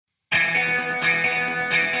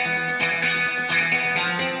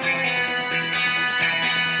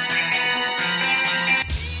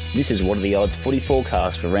This is What Are the Odds footy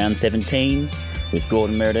forecast for round 17 with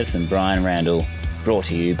Gordon Meredith and Brian Randall, brought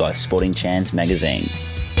to you by Sporting Chance magazine.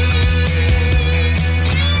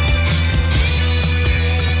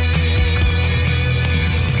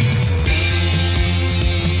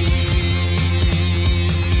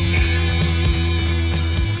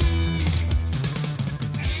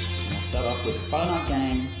 I'll start off with a Friday night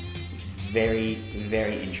game, which is very,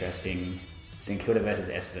 very interesting. St Kilda versus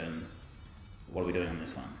Essendon. What are we doing on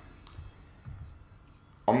this one?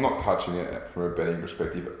 I'm not touching it from a betting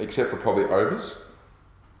perspective, except for probably overs.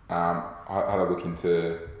 I had a look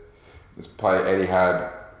into this play Eddie had.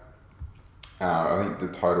 I think the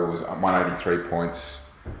total was 183 points.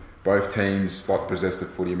 Both teams like to possess the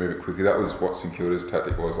footy and move it quickly. That was what St Kilda's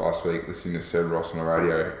tactic was last week, listening to Seb Ross on the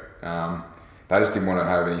radio. They just didn't want to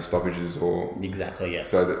have any stoppages or... Exactly, yeah.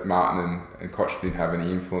 So that Martin and Koch didn't have any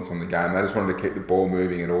influence on the game. They just wanted to keep the ball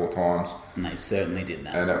moving at all times. And they certainly did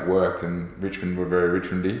that. And it worked, and Richmond were very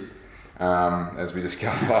Richmondy, as we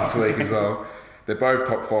discussed last week as well. They're both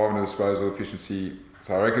top 5 in disposal efficiency,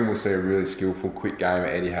 so I reckon we'll see a really skillful, quick game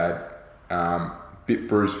at Etihad. Bit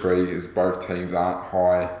bruise-free, as both teams aren't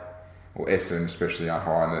high, or Essendon especially aren't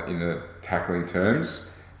high in the tackling terms.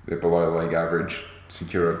 They're below league average, St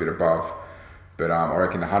Kilda a bit above. But I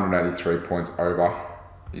reckon 183 points over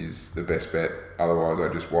is the best bet. Otherwise,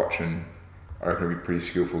 I just watch, and I reckon it'll be a pretty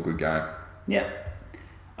skillful, good game. Yeah.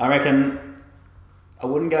 I reckon I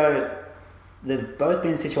wouldn't go... There've both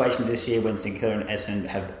been situations this year when St Kilda and Essendon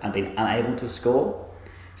have been unable to score.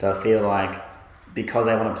 So I feel like because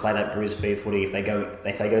they want to play that bruise-free footy, if they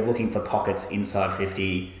go looking for pockets inside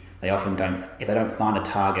 50, they often don't... If they don't find a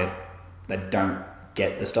target, they don't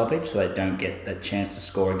get the stoppage, so they don't get that chance to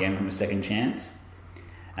score again from a second chance.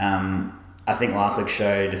 I think last week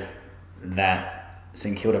showed that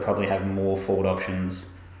St Kilda probably have more forward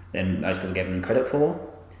options than most people gave them credit for,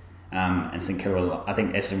 and St Kilda, I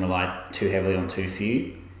think Essendon relied too heavily on too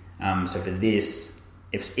few. So for this,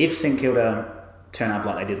 if St Kilda turn up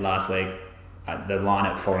like they did last week, the line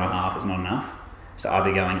at 4.5 is not enough, so I'd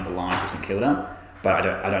be going at the line for St Kilda. But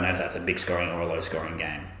I don't know if that's a big scoring or a low scoring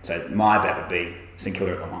game. So my bet would be St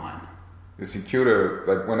Kilda at the line. The St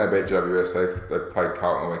Kilda, when they beat GWS, they played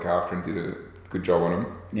Carlton the week after and did a good job on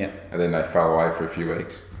them. Yeah. And then they fell away for a few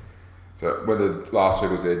weeks. So whether last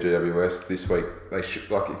week was their GWS, this week they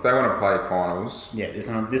should, like, if they want to play finals. Yeah, this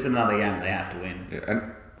is another game they have to win. Yeah,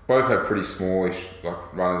 and both have pretty smallish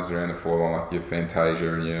runners around the forward line, like your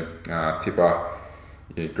Fantasia and your Tipper,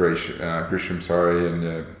 your Grisham, and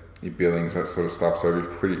your Billings, that sort of stuff. So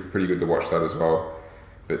it'd be pretty good to watch that as well.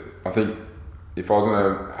 But I think if I was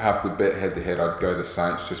going to have to bet head-to-head, I'd go the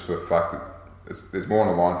Saints, just for the fact that there's more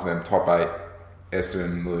on the line for them. Top 8,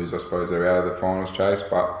 Essendon lose, I suppose they're out of the finals chase.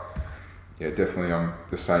 But yeah, definitely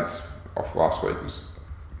the Saints off last week was...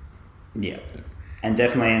 Yeah. And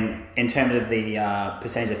definitely in terms of the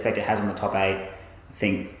percentage effect it has on the top 8, I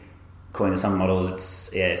think, according to some models,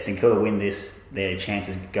 it's St Kilda win this, their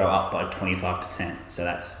chances go up by 25%. So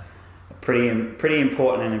that's a pretty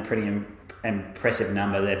important and a pretty impressive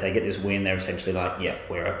number. That if they get this win, they're essentially like, yeah,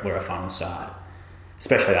 we're a final side,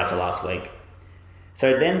 especially after last week.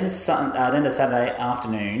 So then to Saturday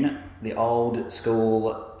afternoon, the old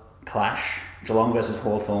school clash, Geelong versus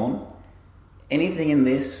Hawthorn. Anything in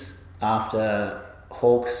this after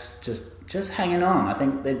Hawks just hanging on? I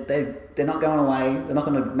think they're not going away. They're not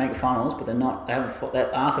going to make finals, but that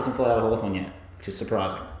arse hasn't fallen out of Hawthorn yet, which is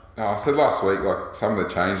surprising. No, I said last week, like, some of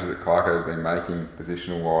the changes that Clarko has been making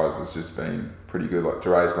positional wise has just been pretty good. Like,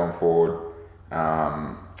 Dury's gone forward,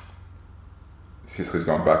 Sicily's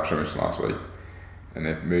gone back, which I mentioned last week, and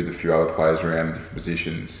they've moved a few other players around in different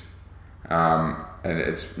positions, and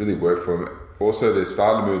it's really worked for them. Also, they're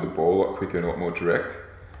starting to move the ball a lot quicker and a lot more direct.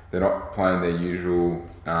 They're not playing their usual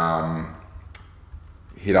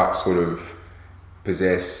hit up sort of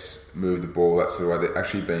possess, move the ball, that sort of way. They're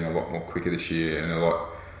actually being a lot more quicker this year, and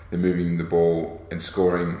they're moving the ball and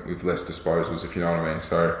scoring with less disposals, if you know what I mean.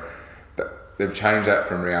 So they've changed that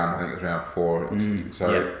from I think it was round 4.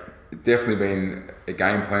 It's definitely been a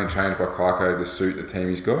game plan change by Clarko to suit the team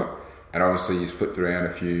he's got, and obviously he's flipped around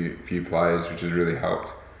a few players, which has really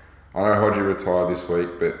helped. I know Hodgie retired this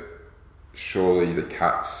week, but surely the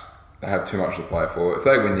Cats, they have too much to play for. If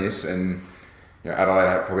they win this, and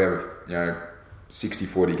Adelaide probably have a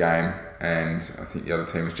 60-40 game, and I think the other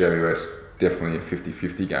team was GWS, definitely a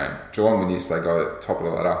 50-50 game. Geelong win this, they go at the top of the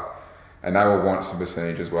ladder, and they will want some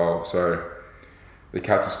percentage as well. So the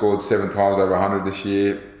Cats have scored 7 times over 100 this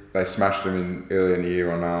year. They smashed them earlier in the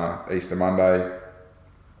year on Easter Monday.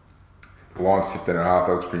 The line's 15.5,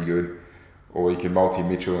 that looks pretty good. Or you can multi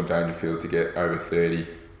Mitchell and Dangerfield to get over 30.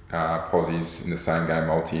 posies in the same game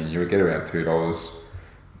multi, and you would get around $2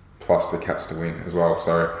 plus the Cats to win as well.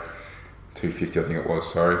 So $2.50 I think it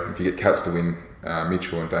was. So if you get Cats to win,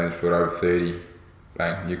 Mitchell and Dangerfield over 30,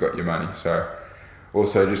 bang, you got your money. So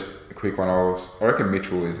also just a quick one. I reckon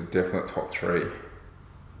Mitchell is a definite top 3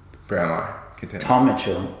 Brownlow contender. Tom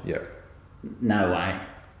Mitchell? Yep. No way.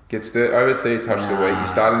 Gets over 30 touches a week. He's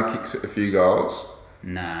starting to kick a few goals.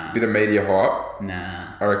 Nah. Bit of media hype.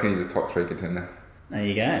 Nah. I reckon he's a top 3 contender. There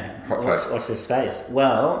you go. Hot take. Watch this space.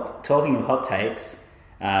 Well, talking of hot takes,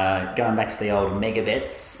 going back to the old mega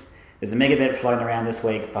bets, there's a mega bet floating around this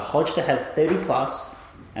week for Hodge to have 30 plus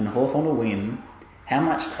and Hawthorn to win. How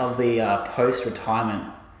much of the post-retirement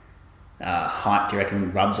hype do you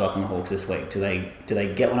reckon rubs off on the Hawks this week? Do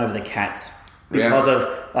they get one over the Cats because of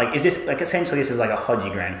is this essentially this is like a Hodgie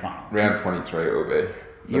grand final? Round 23 it will be.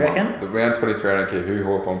 You reckon? The round 23, I don't care who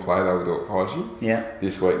Hawthorn play, they will do it for Hodgie. Yeah.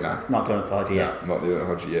 This week, no. Not doing it for Hodgie yet. No, not doing it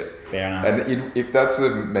for Hodgie yet. Fair enough. And if that's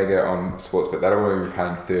the mega on Sportsbet, that'll only be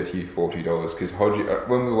paying $30, $40 because Hodgie.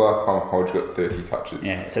 When was the last time Hodge got 30 touches?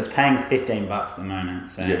 Yeah, so it's paying $15 at the moment.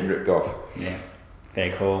 So getting ripped off. Yeah,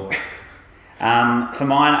 fair call. For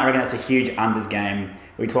mine, I reckon that's a huge unders game.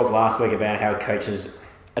 We talked last week about how coaches,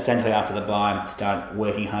 essentially after the bye, start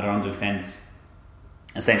working harder on defence,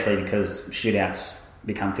 essentially because shootouts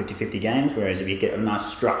become 50-50 games, whereas if you get a nice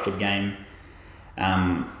structured game,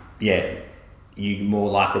 you're more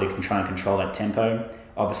likely to try and control that tempo.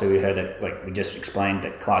 Obviously, we heard that, like we just explained,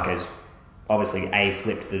 that Clarko's obviously A,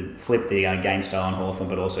 flipped the game style on Hawthorn,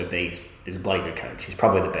 but also B, is a bloody good coach. He's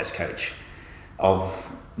probably the best coach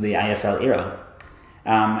of the AFL era.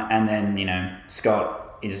 And then,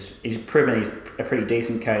 Scott is proven he's a pretty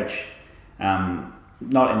decent coach.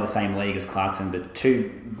 Not in the same league as Clarkson, but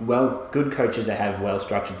two good coaches that have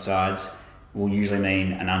well-structured sides will usually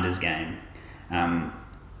mean an unders game.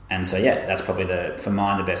 And so, that's probably for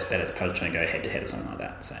mine, the best bet as opposed to trying to go head-to-head or something like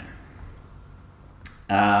that. So,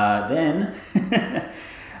 then,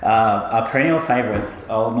 our perennial favourites,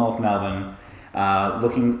 old North Melbourne,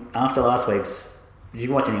 looking after last week's... Did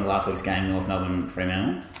you watch any of last week's game, North Melbourne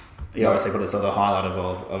Fremantle? You obviously put a sort of highlight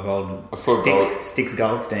of old Sticks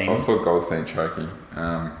Goldstein. I saw Goldstein choking,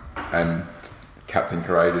 and Captain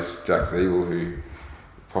Courageous Jack Zeeble, who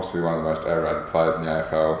possibly one of the most overrated players in the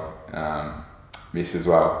AFL, miss as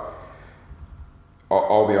well.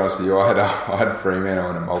 I'll be honest with you, I had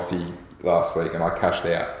Fremantle in a multi last week, and I cashed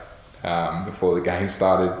out before the game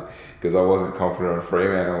started because I wasn't confident on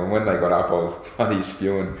Fremantle, and when they got up, I was bloody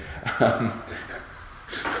spewing.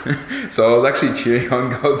 So I was actually cheering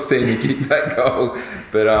on Goldstein to kick that goal,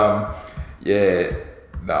 but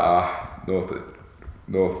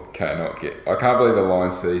North cannot get. I can't believe the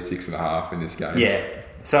line's 36.5 in this game. Yeah,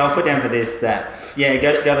 so I'll put down for this that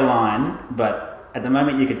go the line, but at the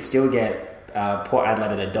moment you could still get Port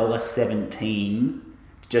Adelaide at $1.17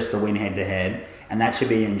 just to win head to head, and that should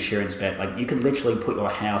be your insurance bet. Like you could literally put your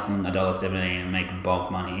house on $1.17 and make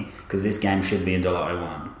bulk money because this game should be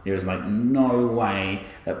 $1.01. There is no way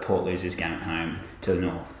that Port loses this game at home to the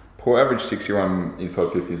North. Port averaged 61 inside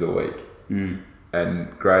 50s a week,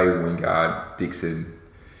 and Gray, Wingard, Dixon.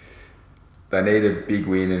 They need a big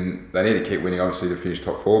win, and they need to keep winning obviously to finish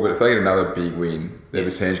top 4. But if they get another big win, their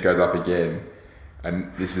percentage goes up again,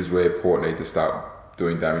 and this is where Port need to start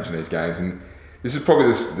doing damage in these games. And this is probably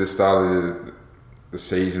the start of the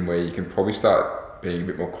season where you can probably start being a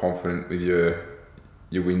bit more confident with your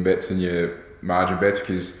win bets and your margin bets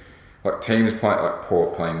because teams like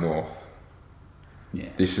Port playing North. Yeah.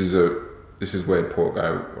 This is where Port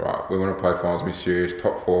go, right, we want to play finals, be serious,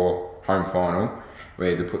 top 4, home final. We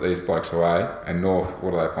need to put these blokes away. And North,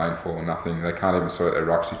 what are they playing for? Nothing. They can't even sort their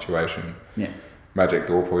ruck situation. Yeah. Magic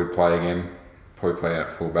Door probably play again, probably play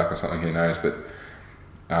out full back or something, who knows. But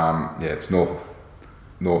it's North,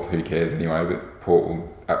 who cares anyway, but Port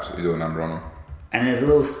will absolutely do a number on them. And there's a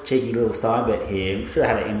little cheeky little side bet here. I'm sure I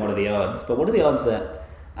had it in what are the odds, but what are the odds that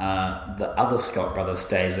the other Scott brother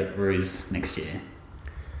stays at Roos next year?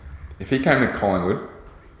 If he came to Collingwood,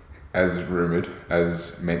 as rumoured,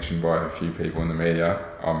 as mentioned by a few people in the media,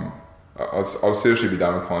 I'll seriously be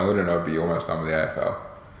done with Collingwood and I'd be almost done with the AFL.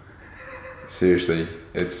 Seriously,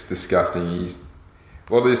 it's disgusting. A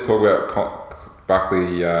lot of this talk about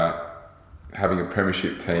Buckley having a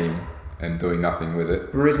premiership team and doing nothing with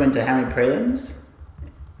it. Roos went to how many prelims?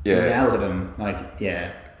 Yeah. Now look at him.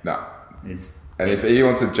 No. And if he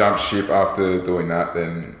wants to jump ship after doing that,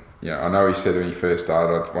 then, I know he said when he first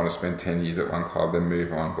started, I'd want to spend 10 years at one club, then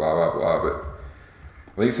move on, blah, blah, blah. But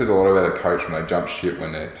I think it says a lot about a coach when they jump ship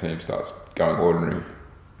when their team starts going ordinary.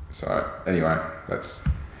 So, anyway, that's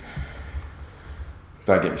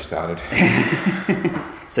Don't get me started.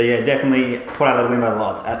 So yeah, definitely put out a win by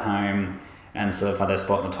lots at home and solidify their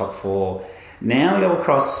spot in the top 4. Now we go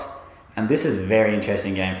across, and this is a very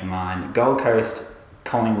interesting game for mine. Gold Coast,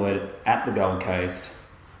 Collingwood at the Gold Coast.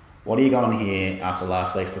 What do you got on here after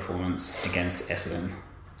last week's performance against Essendon?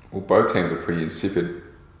 Well, both teams are pretty insipid.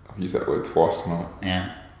 I've used that word twice tonight.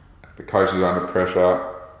 Yeah. The coaches are under pressure.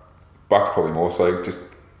 Bucks probably more so, just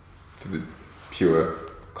for the pure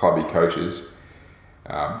clubby coaches.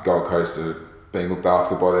 Gold Coast are being looked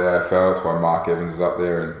after by the AFL. That's why Mark Evans is up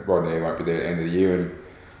there and Rodney won't be there at the end of the year. And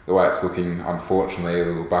the way it's looking, unfortunately, a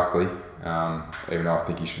little Buckley, even though I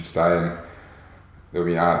think he should stay. And there'll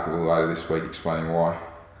be an article later this week explaining why.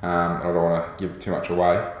 I don't want to give too much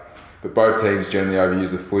away. But both teams generally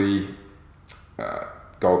overuse the footy.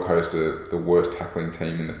 Gold Coast are the worst tackling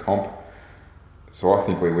team in the comp. So I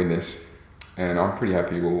think we win this. And I'm pretty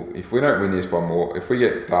happy. If we don't win this by more, if we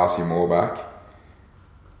get Darcy Moore back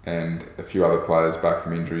and a few other players back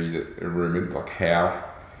from injury that are rumoured, like Howe,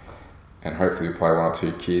 and hopefully we play 1 or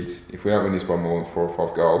 2 kids. If we don't win this by more than 4 or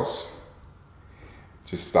 5 goals,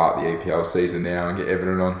 just start the EPL season now and get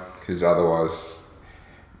Everton on, because otherwise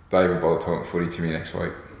don't even bother talking footy to me next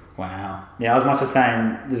week. Wow. Yeah, I was much the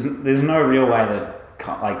same. There's no real way that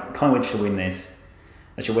Collingwood should win this.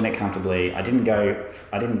 They should win it comfortably. I didn't go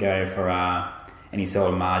for any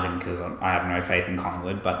sort of margin because I have no faith in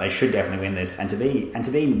Collingwood, but they should definitely win this. And to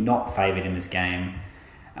be not favoured in this game,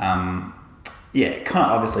 it kind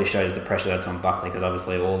of obviously shows the pressure that's on Buckley, because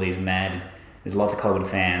obviously there's lots of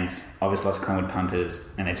Collingwood fans, obviously lots of Collingwood punters,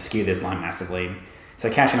 and they've skewed this line massively. So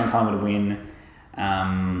cashing on Collingwood to win,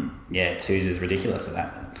 2s is ridiculous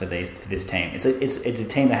for this team. It's a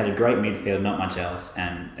team that has a great midfield, not much else,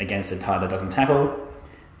 and against a tie that doesn't tackle,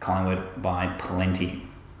 Collingwood by plenty.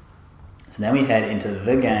 So then we head into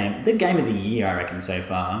the game of the year, I reckon, so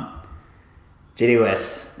far.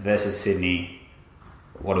 GWS versus Sydney.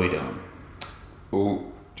 What are we doing? Well,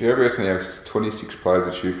 GWS only has 26 players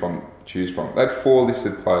to choose from. They had 4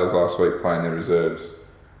 listed players last week playing their reserves.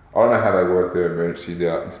 I don't know how they work their emergencies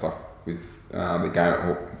out and stuff with the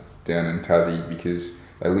game down in Tassie, because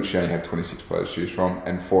they literally only had 26 players to choose from,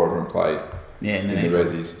 and 4 of them played in the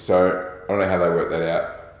resis. So I don't know how they work that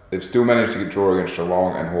out. They've still managed to get draw against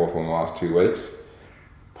Geelong and Hawthorn the last 2 weeks.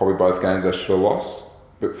 Probably both games they should have lost.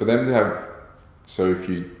 But for them to have so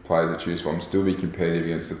few players to choose from, still be competitive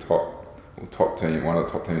against the top team, one of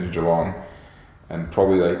the top teams of Geelong, and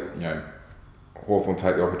probably Hawthorn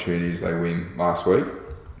take the opportunities they win last week.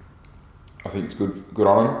 I think it's good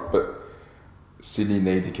on them, but Sydney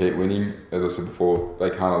need to keep winning. As I said before, they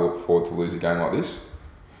can't look forward to lose a game like this.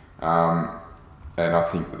 And I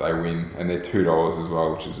think that they win, and they're $2 as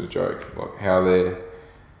well, which is a joke. I know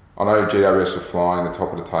GWS are flying the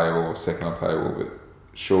top of the table or second on the table, but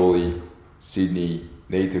surely Sydney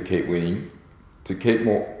need to keep winning to keep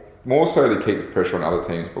more so to keep the pressure on other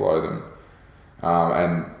teams below them.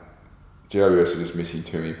 And GWS are just missing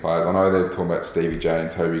too many players. I know they're talking about Stevie J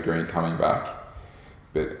and Toby Green coming back,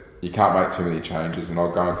 but you can't make too many changes, and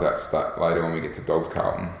I'll go into that stat later when we get to Dogs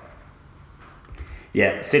Carlton.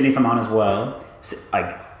 Yeah, Sydney for mine as well.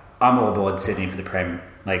 I'm all aboard Sydney for the Prem.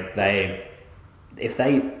 If they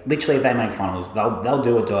make finals, they'll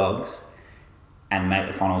do a Dogs and make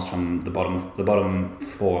the finals from the bottom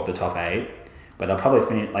 4 of the top 8. But they'll probably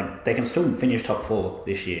finish, they can still finish top 4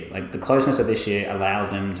 this year. The closeness of this year allows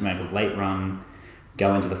them to make a late run,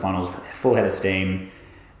 go into the finals full head of steam.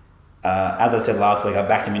 As I said last week, I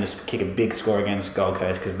backed them in to kick a big score against Gold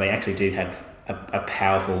Coast, because they actually do have a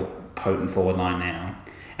powerful, potent forward line now.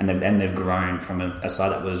 And they've grown from a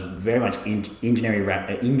side that was very much injury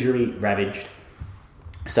ravaged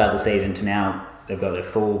start of the season to now they've got their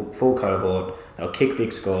full cohort. They'll kick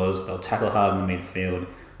big scores. They'll tackle hard in the midfield.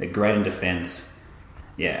 They're great in defence.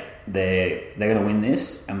 Yeah, they're going to win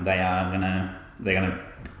this, and they're going to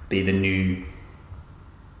be the new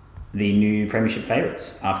premiership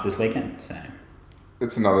favourites after this weekend. So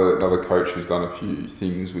it's another coach who's done a few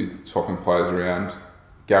things with swapping players around.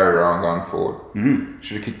 Gary Rowan going forward.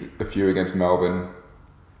 Should have kicked a few against Melbourne.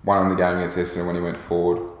 Won the game against Essendon when he went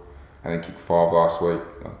forward, and then kicked 5 last week.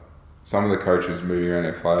 Some of the coaches moving around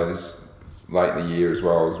their players late in the year as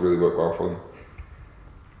well has really worked well for them.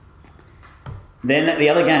 Then the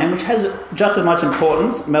other game, which has just as much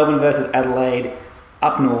importance, Melbourne versus Adelaide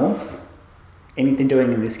up north. Anything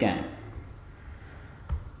doing in this game?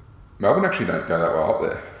 Melbourne actually don't go that well up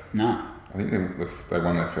there. No. I think they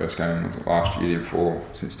won their first game last year before,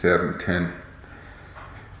 since 2010.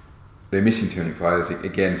 They're missing too many players.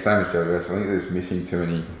 Again, same as GWS. I think they're just missing too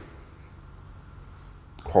many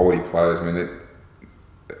quality players. I mean,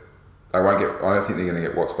 I don't think they're going to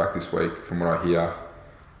get Watts back this week, from what I hear.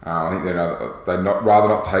 I think they'd not rather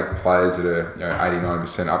not take players that are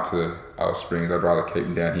 80-90% up to the Alice Springs. I'd rather keep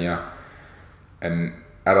them down here. And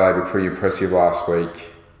Adelaide were pretty impressive last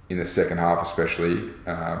week in the second half, especially.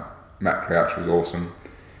 Matt Crouch was awesome.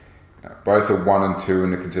 Both are 1 and 2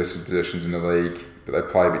 in the contested possessions in the league, but they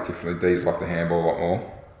play a bit differently. D's like to handball a lot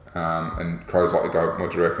more, and Crows like to go more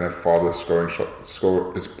direct. And they have 5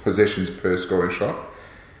 possessions per scoring shot.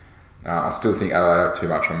 I still think Adelaide have too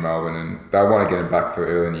much on Melbourne, and they want to get it back for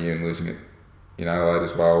early in the year and losing it in Adelaide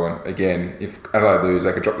as well. And again, if Adelaide lose,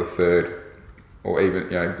 they could drop the third, or even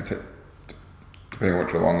depending on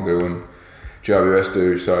what Geelong do and GWS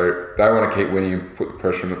do. So they want to keep winning and put the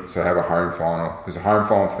pressure on it to have a home final, because a home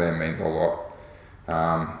final to them means a lot.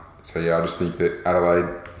 So yeah, I just think that Adelaide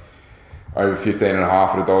over 15.5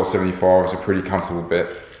 at $1.75 is a pretty comfortable bet.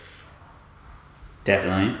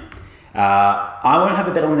 Definitely. I won't have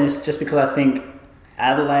a bet on this just because I think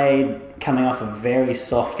Adelaide, coming off a very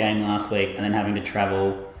soft game last week and then having to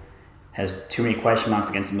travel, has too many question marks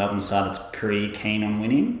against the Melbourne side that's pretty keen on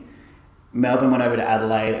winning. Melbourne went over to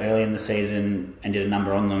Adelaide early in the season and did a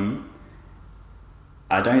number on them.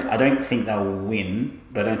 I don't think they'll win,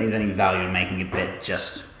 but I don't think there's any value in making a bet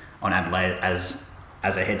just on Adelaide as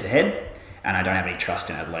a head-to-head, and I don't have any trust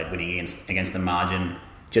in Adelaide winning against the margin,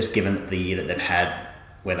 just given the year that they've had,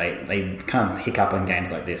 where they kind of hiccup on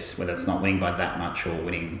games like this, whether it's not winning by that much or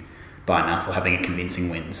winning by enough or having a convincing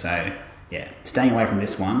win. So, yeah, staying away from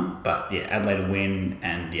this one, but yeah, Adelaide will win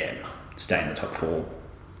and, yeah, stay in the top 4.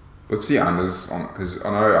 What's the unders on? Because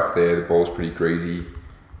I know up there the ball's pretty greasy.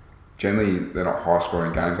 Generally, they're not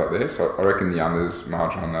high-scoring games up there, so I reckon the unders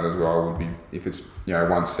margin on that as well would be, if it's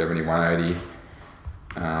 170, 180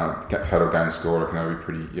 total game score, I reckon that would be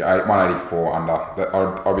pretty. 184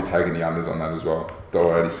 under. I'd be taking the unders on that as well.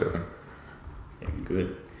 $1.87. Yeah,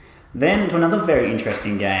 good. Then to another very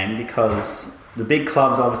interesting game, because the big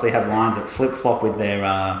clubs obviously have lines that flip-flop with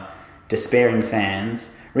their despairing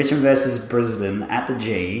fans. Richmond versus Brisbane at the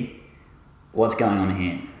G. What's going on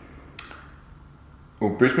here? Well,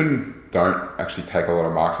 Brisbane don't actually take a lot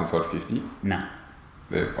of marks inside 50. No. I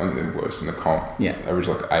think they're worse than the comp. Yeah. They average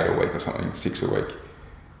like 8 a week or something, 6 a week.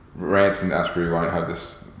 Rance and Ashbury won't have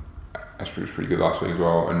this. Ashbury was pretty good last week as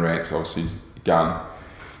well, and Rance obviously is a gun.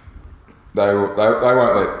 They won't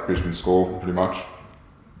let Brisbane score pretty much.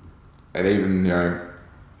 And even,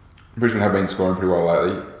 Brisbane have been scoring pretty well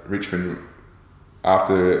lately. Richmond,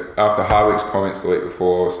 after Hardwick's comments the week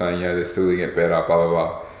before saying, they're still going to get better, blah, blah,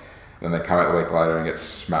 blah, then they come out the week later and get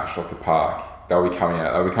smashed off the park. They'll be coming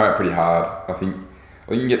out pretty hard. I think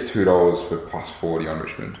you can get $2 for plus 40 on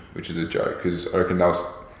Richmond, which is a joke, because I reckon they'll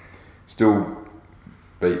still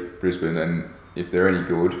beat Brisbane, and if they're any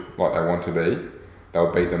good, like they want to be,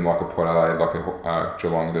 they'll beat them like a Port Adelaide, like a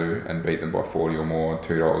Geelong do, and beat them by 40 or more.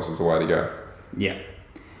 $2 is the way to go. Yeah.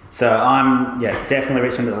 So I'm definitely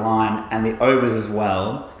Richmond at the line, and the overs as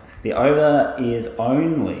well. The over is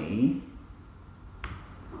only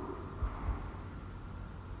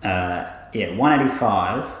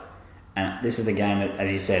 185, and this is the game that,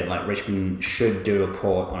 as you said, like Richmond should do a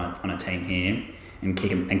port on a team here and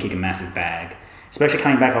kick a massive bag, especially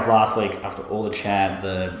coming back off last week after all the chat.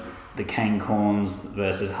 The Kane Corns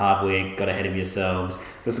versus Hardwick got ahead of yourselves.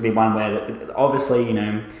 This will be one where obviously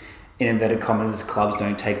in inverted commas clubs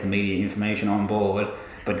don't take the media information on board,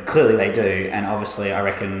 but clearly they do, and obviously I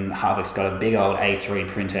reckon Hardwick's got a big old A3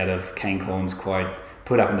 printout of Kane Corns' quote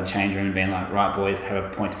put up in the change room and being like, right boys, have a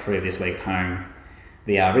point to prove this week at home.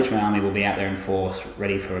 The Richmond Army will be out there in force,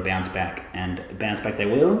 ready for a bounce back, and bounce back they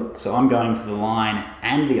will. So I'm going for the line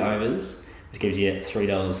and the overs, which gives you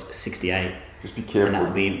 $3.68. Just be careful. And that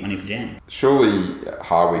will be money for Jan. Surely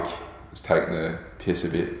Hardwick was taking the piss a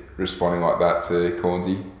bit, responding like that to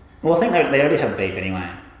Cornsey. Well, I think they already have beef anyway.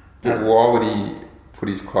 But why would he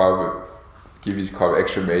give his club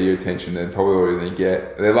extra media attention than probably what they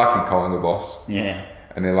get? They're lucky calling the boss. Yeah.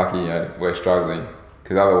 And they're lucky, we're struggling.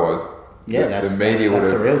 Because otherwise, that's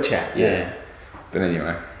a real chat. Yeah. But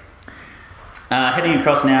anyway. Heading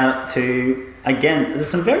across now to, again, there's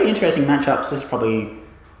some very interesting matchups. This is probably,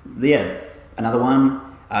 another one.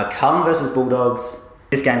 Carlton versus Bulldogs.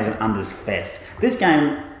 This game is an unders fest. This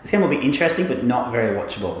game will be interesting, but not very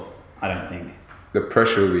watchable, I don't think. The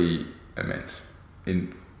pressure will be immense.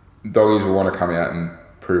 Doggies will want to come out and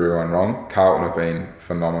prove everyone wrong. Carlton have been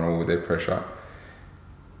phenomenal with their pressure.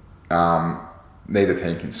 Neither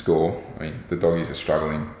team can score. I mean, the Doggies are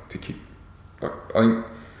struggling to kick. I think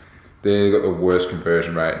they've got the worst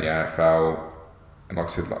conversion rate in the AFL. And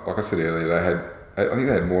like I said earlier, I think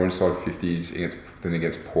they had more inside 50s than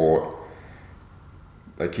against Port.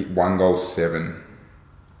 They kicked 1 goal 7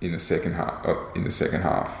 in the second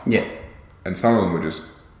half. Yeah. And some of them were just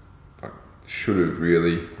should have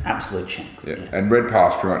really. Absolute chance. Yeah. And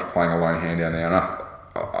Redpath's pretty much playing a lone hand down there. And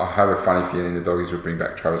I have a funny feeling the Doggies will bring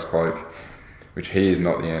back Travis Cloak, which he is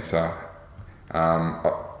not the answer.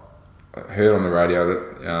 I heard on the radio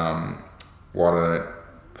that why don't they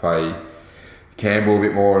play Campbell a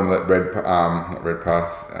bit more and let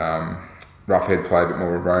Roughhead play a bit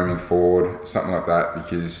more of a roaming forward, something like that,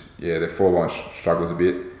 because their forward line struggles a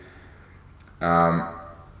bit.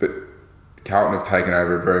 But Carlton have taken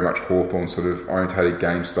over a very much Hawthorn sort of orientated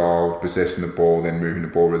game style of possessing the ball, then moving the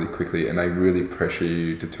ball really quickly, and they really pressure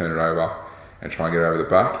you to turn it over and try and get over the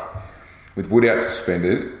back. With Wood out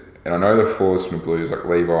suspended, and I know the forwards from the Blues like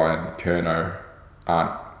Levi and Curnow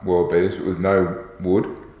aren't world beaters, but with no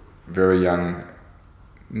Wood, very young,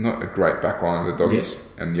 not a great backline of the Doggies,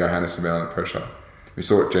 and Johannes have been under pressure. We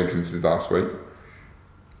saw what Jenkins did last week.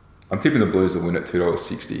 I'm tipping the Blues will win at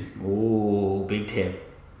 $2.60. Ooh, big tip.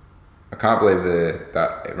 I can't believe they're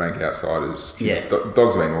that rank outsiders. Yeah.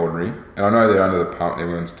 Dogs have been ordinary, and I know they're under the pump and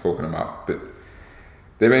everyone's talking them up, but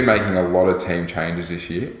they've been making a lot of team changes this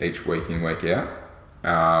year, each week in, week out.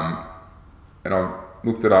 And I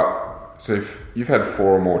looked it up. So if you've had 4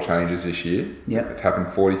 or more changes this year, it's happened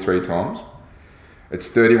 43 times. It's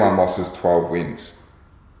 31 losses, 12 wins.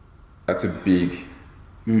 That's a big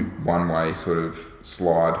one-way sort of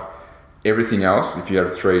slide. Everything else, if you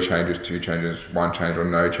have 3 changes, 2 changes, 1 change or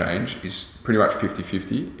no change, is pretty much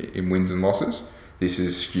 50-50 in wins and losses. This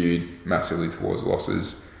is skewed massively towards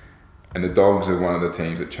losses. And the Dogs are one of the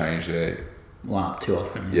teams that change their line up too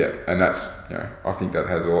often. Yeah, and that's, I think that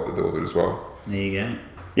has a lot to do with it as well. There you go.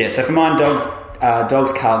 Yeah, so for mine, Dogs,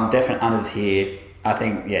 Carlton, definite unders here. I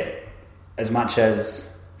think, as much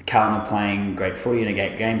as Carlton are playing great footy and a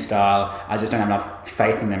great game style, I just don't have enough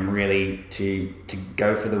faith in them really to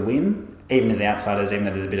go for the win, even as outsiders, even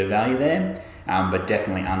though there's a bit of value there. But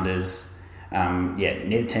definitely unders.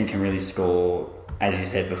 Neither team can really score. As you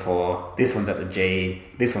said before, this one's at the G,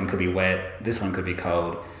 this one could be wet, this one could be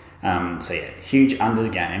cold. Huge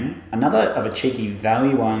unders game. Another of a cheeky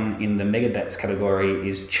value one in the mega bets category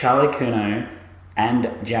is Charlie Curnow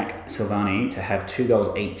and Jack Silvani to have 2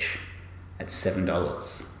 goals each at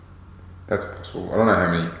 $7. That's possible. I don't know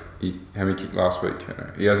how many kicked last week,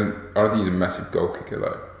 Curnow. He hasn't. I don't think he's a massive goal kicker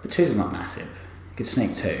though. But 2's not massive. You could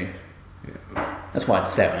sneak 2. Yeah. That's why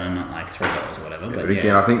it's 7 and not like $3 or whatever. But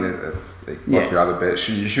again, I think that's like your other bets.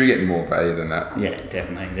 You should be getting more value than that. Yeah,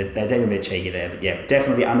 definitely. They're taking a bit cheeky there, but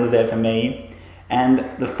definitely the unders there for me. And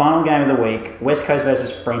the final game of the week, West Coast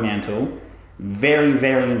versus Fremantle. Very,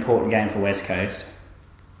 very important game for West Coast.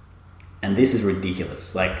 And this is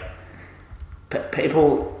ridiculous. Like,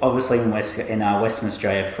 people obviously in Western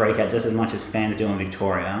Australia freak out just as much as fans do in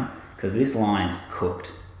Victoria because this line is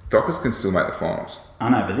cooked. Dockers can still make the finals. I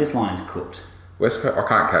know, but this line is cooked. West Coast, I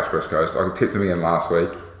can't catch West Coast. I tipped them again last week,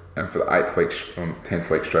 and for the 8th week, 10th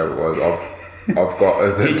week straight it was, I've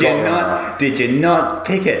got. Did you not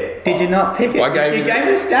pick it? Did you not pick it? You gave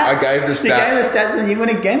the stats. I gave the stats. You gave the stats, and you went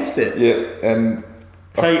against it. Yeah, and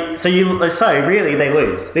so really they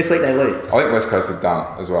lose this week. They lose. I think West Coast are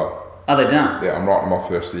done as well. Are they done? Yeah, I'm writing them off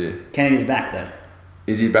for the rest of the year. Kennedy's back though.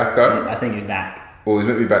 Is he back though? I think he's back. Well, he's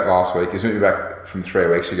meant to be back last week. He's meant to be back from 3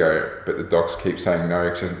 weeks ago, but the docs keep saying no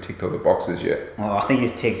because he hasn't ticked all the boxes yet. Well, I think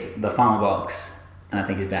he's ticked the final box, and I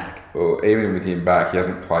think he's back. Well, even with him back, he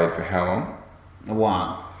hasn't played for how long? A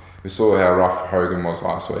while. We saw how rough Hogan was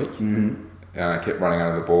last week. Mm-hmm. And kept running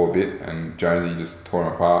under the ball a bit, and Jonesy just tore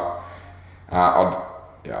him apart.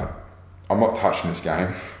 I'm not touching this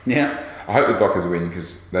game. Yeah. I hope the Dockers win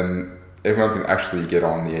because then everyone can actually get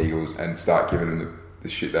on the Eagles and start giving them the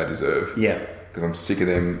shit they deserve. Yeah. Because I'm sick of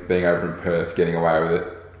them being over in Perth, getting away with it.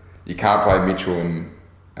 You can't play Mitchell and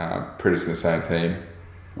Pritis in the same team.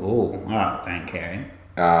 Oh, alright, don't care.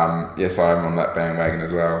 Yes, I am on that bandwagon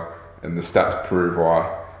as well. And the stats prove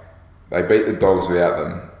why. They beat the Dogs without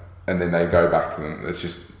them, and then they go back to them. It's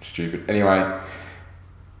just stupid. Anyway,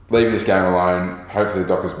 leave this game alone. Hopefully the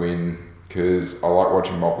Dockers win, because I like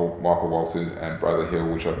watching Michael Walters and Bradley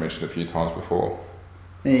Hill, which I've mentioned a few times before.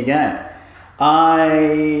 There you go.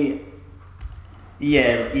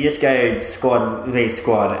 You just go squad v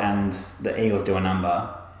squad and the Eagles do a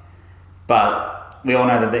number. But we all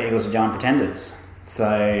know that the Eagles are giant pretenders.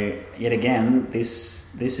 So, yet again,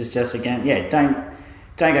 this is just, again,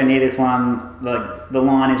 don't go near this one. Like, the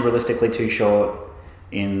line is realistically too short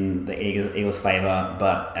in the Eagles' favour,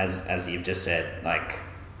 but as you've just said, like,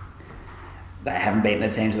 they haven't beaten the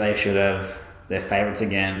teams that they should have. They're favourites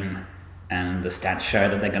again, and the stats show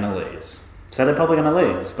that they're going to lose. So they're probably going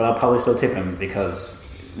to lose, but I'll probably still tip them because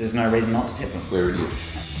there's no reason not to tip them. We're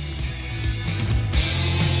idiots.